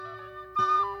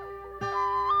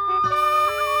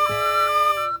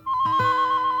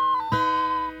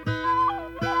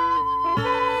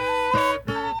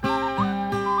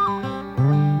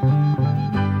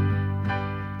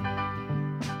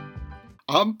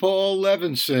I'm Paul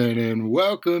Levinson, and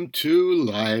welcome to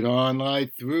Light on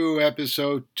Light Through,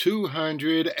 episode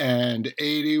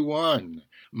 281.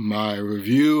 My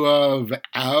review of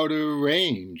Outer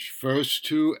Range, first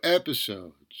two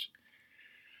episodes.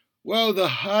 Well, the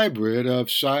hybrid of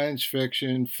science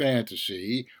fiction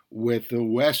fantasy with the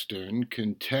Western,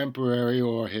 contemporary,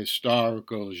 or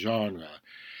historical genre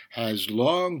has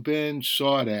long been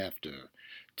sought after,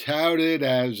 touted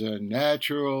as a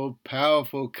natural,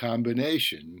 powerful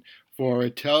combination for a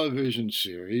television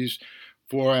series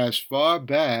for as far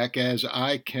back as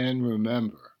I can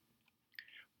remember.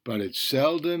 But it's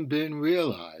seldom been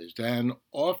realized, and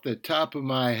off the top of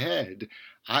my head,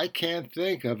 I can't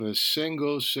think of a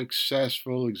single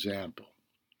successful example.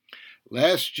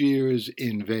 Last year's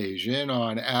Invasion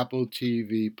on Apple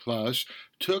TV Plus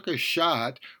took a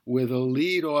shot with a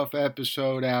lead-off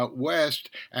episode out west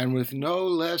and with no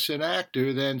less an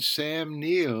actor than Sam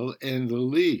Neill in the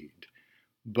lead.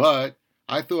 But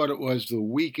I thought it was the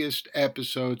weakest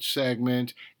episode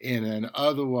segment in an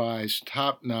otherwise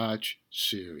top-notch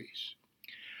series.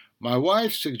 My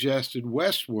wife suggested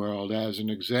Westworld as an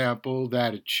example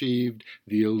that achieved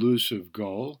the elusive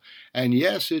goal, and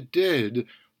yes, it did,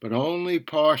 but only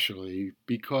partially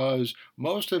because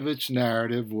most of its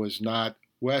narrative was not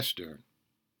Western.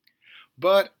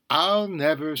 But I'll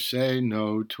never say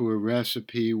no to a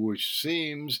recipe which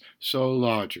seems so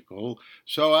logical,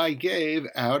 so I gave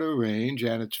Outer Range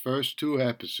and its first two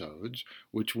episodes,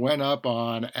 which went up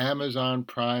on Amazon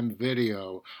Prime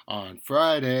Video on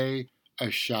Friday, a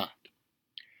shot.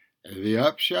 The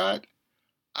upshot?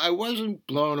 I wasn't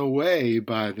blown away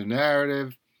by the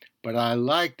narrative, but I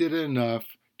liked it enough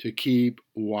to keep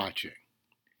watching.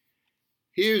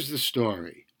 Here's the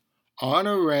story. On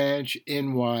a ranch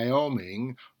in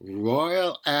Wyoming,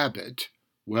 Royal Abbott,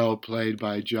 well played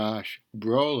by Josh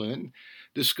Brolin,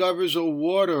 discovers a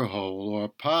water hole or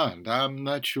pond, I'm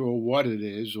not sure what it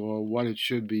is or what it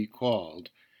should be called,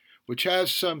 which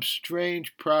has some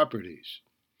strange properties.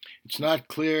 It's not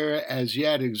clear as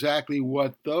yet exactly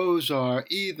what those are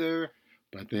either,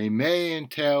 but they may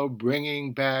entail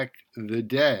bringing back the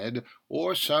dead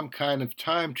or some kind of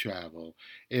time travel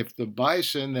if the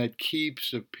bison that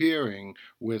keeps appearing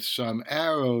with some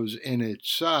arrows in its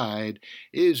side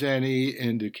is any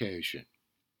indication.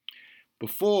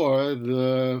 Before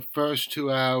the first 2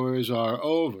 hours are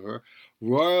over,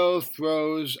 Royal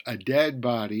throws a dead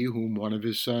body, whom one of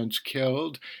his sons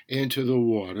killed, into the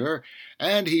water,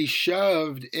 and he's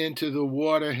shoved into the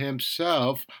water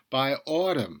himself by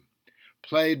Autumn,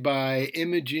 played by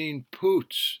Imogen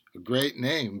Poots, a great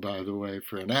name, by the way,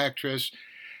 for an actress.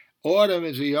 Autumn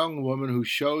is a young woman who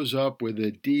shows up with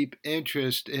a deep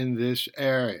interest in this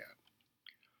area.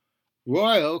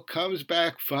 Royal comes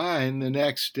back fine the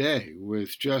next day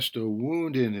with just a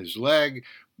wound in his leg,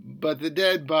 but the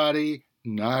dead body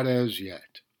not as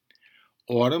yet.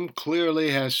 Autumn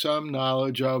clearly has some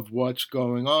knowledge of what's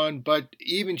going on, but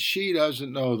even she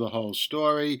doesn't know the whole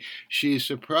story. She's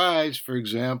surprised, for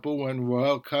example, when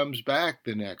Royal comes back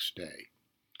the next day.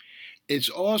 It's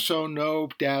also no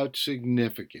doubt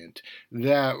significant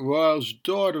that Royal's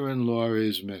daughter-in-law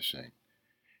is missing.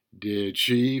 Did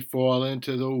she fall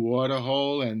into the water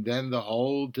hole and then the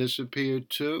hole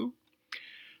disappeared too?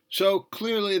 So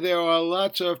clearly there are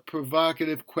lots of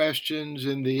provocative questions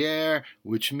in the air,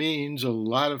 which means a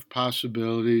lot of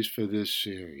possibilities for this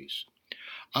series.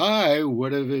 I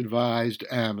would have advised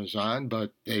Amazon,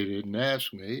 but they didn't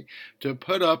ask me, to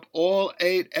put up all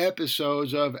 8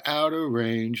 episodes of Outer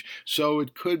Range so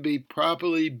it could be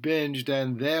properly binged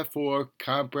and therefore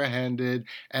comprehended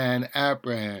and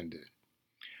apprehended.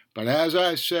 But as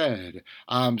I said,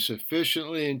 I'm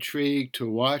sufficiently intrigued to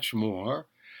watch more.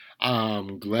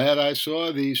 I'm glad I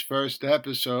saw these first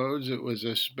episodes. It was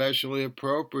especially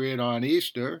appropriate on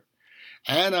Easter.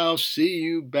 And I'll see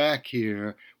you back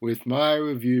here with my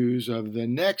reviews of the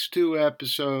next 2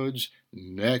 episodes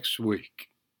next week.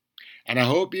 And I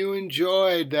hope you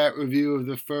enjoyed that review of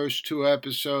the first 2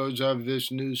 episodes of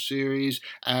this new series,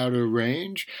 Outer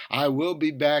Range. I will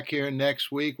be back here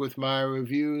next week with my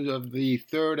reviews of the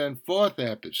 3rd and 4th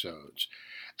episodes.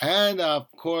 And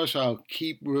of course, I'll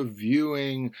keep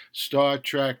reviewing Star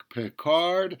Trek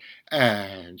Picard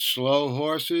and Slow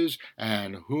Horses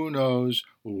and who knows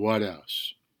what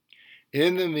else.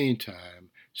 In the meantime,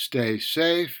 stay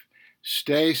safe,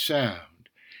 stay sound.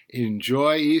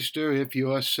 Enjoy Easter if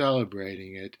you are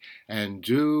celebrating it, and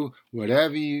do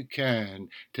whatever you can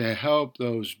to help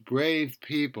those brave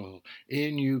people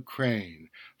in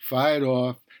Ukraine fight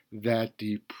off that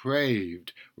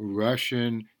depraved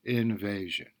Russian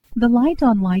invasion. The Light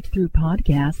on Light Through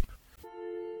podcast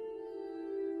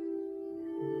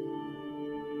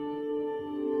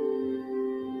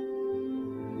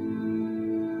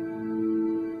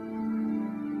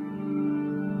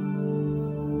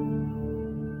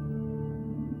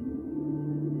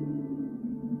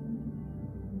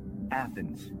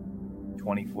Athens,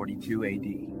 2042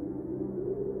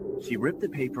 AD. She ripped the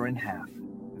paper in half,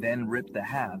 then ripped the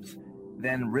halves,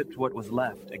 then ripped what was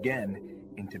left again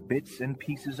into bits and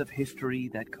pieces of history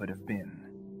that could have been.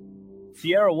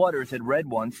 Sierra Waters had read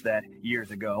once that,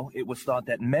 years ago, it was thought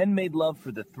that men made love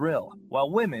for the thrill, while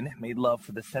women made love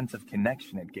for the sense of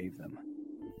connection it gave them.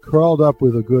 Curled Up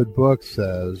with a Good Book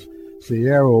says,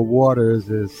 Sierra Waters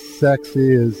is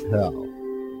sexy as hell.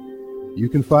 You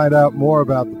can find out more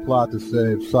about The Plot to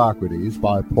Save Socrates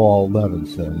by Paul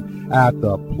Levinson at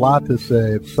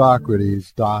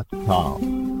theplottoSaveSocrates.com.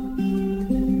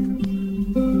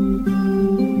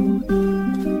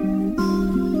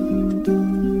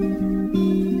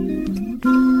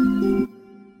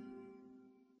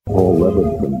 Paul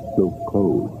Levinson Silk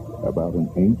Code, about an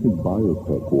ancient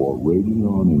biotech war raging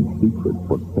on in secret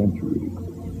for centuries.